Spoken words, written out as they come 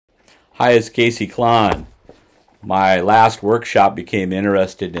Hi, it's Casey Klon. My last workshop became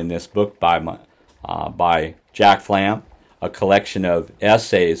interested in this book by Jack Flam, a collection of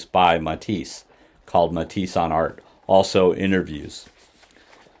essays by Matisse called Matisse on Art, also interviews.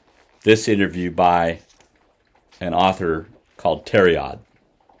 This interview by an author called Thériault.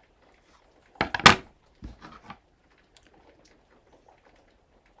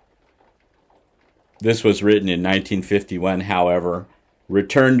 This was written in 1951, however,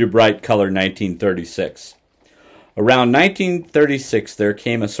 returned to bright color 1936. Around 1936, there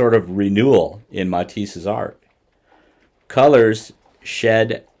came a sort of renewal in Matisse's art. Colors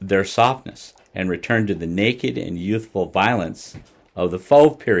shed their softness and returned to the naked and youthful violence of the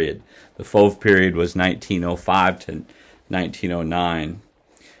Fauve period. The Fauve period was 1905 to 1909,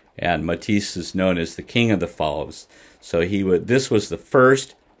 and Matisse is known as the king of the Fauves. So this was the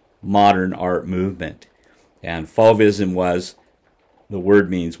first modern art movement, and Fauvism the word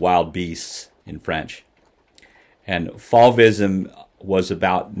means wild beasts in French. And Fauvism was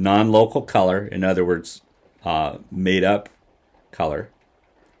about non-local color, in other words, made-up color.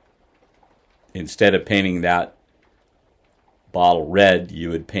 Instead of painting that bottle red, you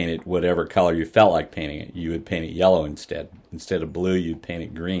would paint it whatever color you felt like painting it. You would paint it yellow instead. Instead of blue, you'd paint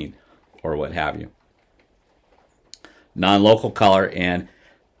it green, or what have you. Non-local color and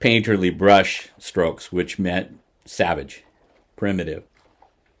painterly brush strokes, which meant savage, primitive.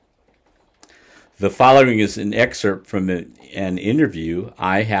 The following is an excerpt from an interview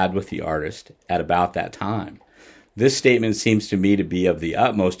I had with the artist at about that time. This statement seems to me to be of the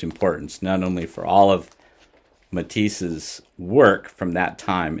utmost importance, not only for all of Matisse's work from that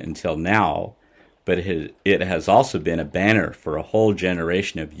time until now, but it has also been a banner for a whole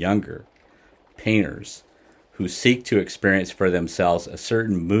generation of younger painters who seek to experience for themselves a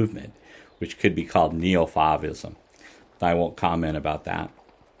certain movement which could be called neo-Fauvism. I won't comment about that.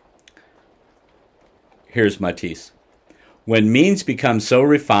 Here's Matisse. When means become so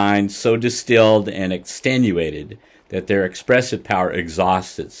refined, so distilled and extenuated that their expressive power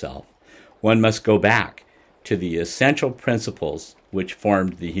exhausts itself, one must go back to the essential principles which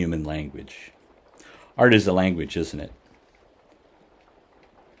formed the human language. Art is a language, isn't it?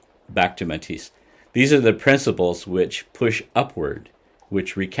 Back to Matisse. These are the principles which push upward,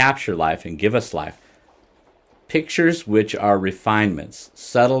 which recapture life and give us life. Pictures which are refinements,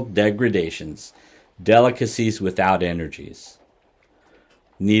 subtle degradations, delicacies without energies,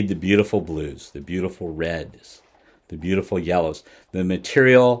 need the beautiful blues, the beautiful reds, the beautiful yellows, the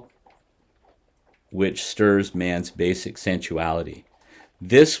material which stirs man's basic sensuality.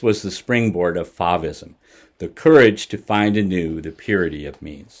 This was the springboard of Fauvism, the courage to find anew the purity of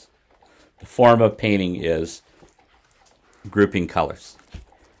means. The form of painting is grouping colors.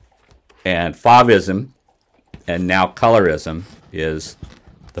 And Fauvism, and now colorism, is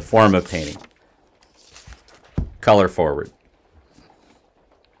the form of painting. Color forward.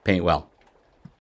 Paint well.